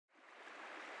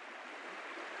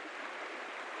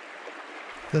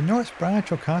The North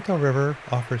Branch Oconto River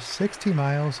offers 60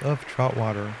 miles of trout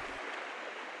water.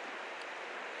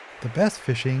 The best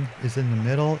fishing is in the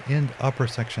middle and upper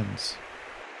sections.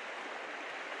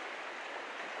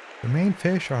 The main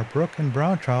fish are brook and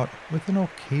brown trout with an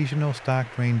occasional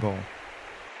stocked rainbow.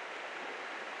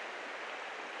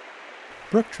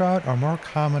 Brook trout are more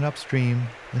common upstream,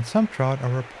 and some trout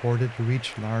are reported to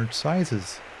reach large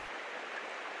sizes.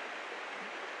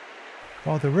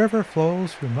 While the river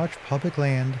flows through much public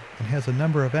land and has a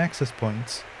number of access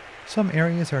points, some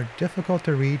areas are difficult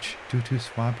to reach due to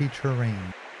swampy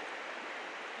terrain.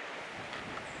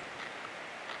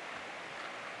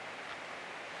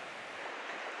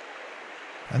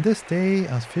 On this day,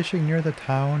 I was fishing near the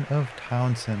town of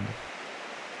Townsend.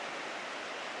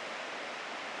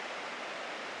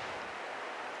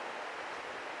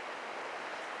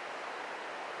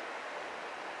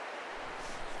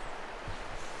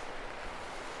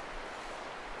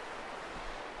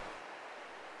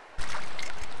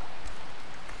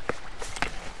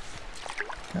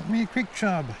 Got me a creek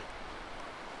chub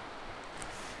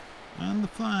on the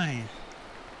fly.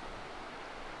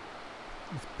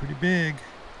 It's pretty big.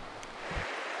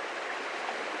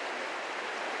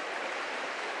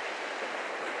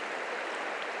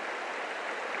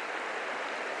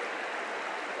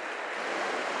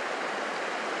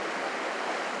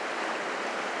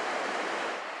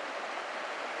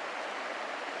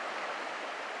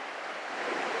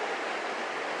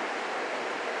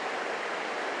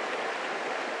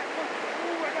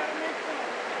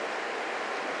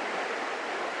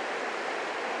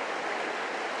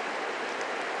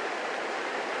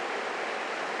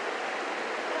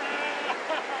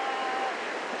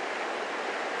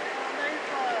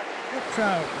 Brook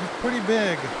trout, it's pretty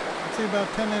big. I'd say about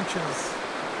 10 inches.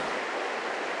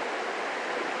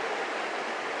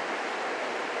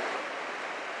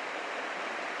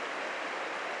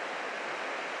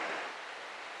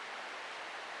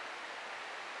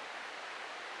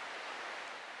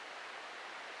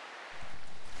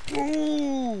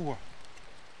 Ooh!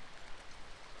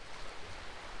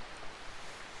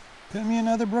 Get me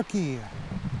another brookie.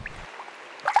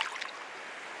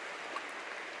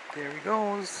 There he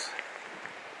goes.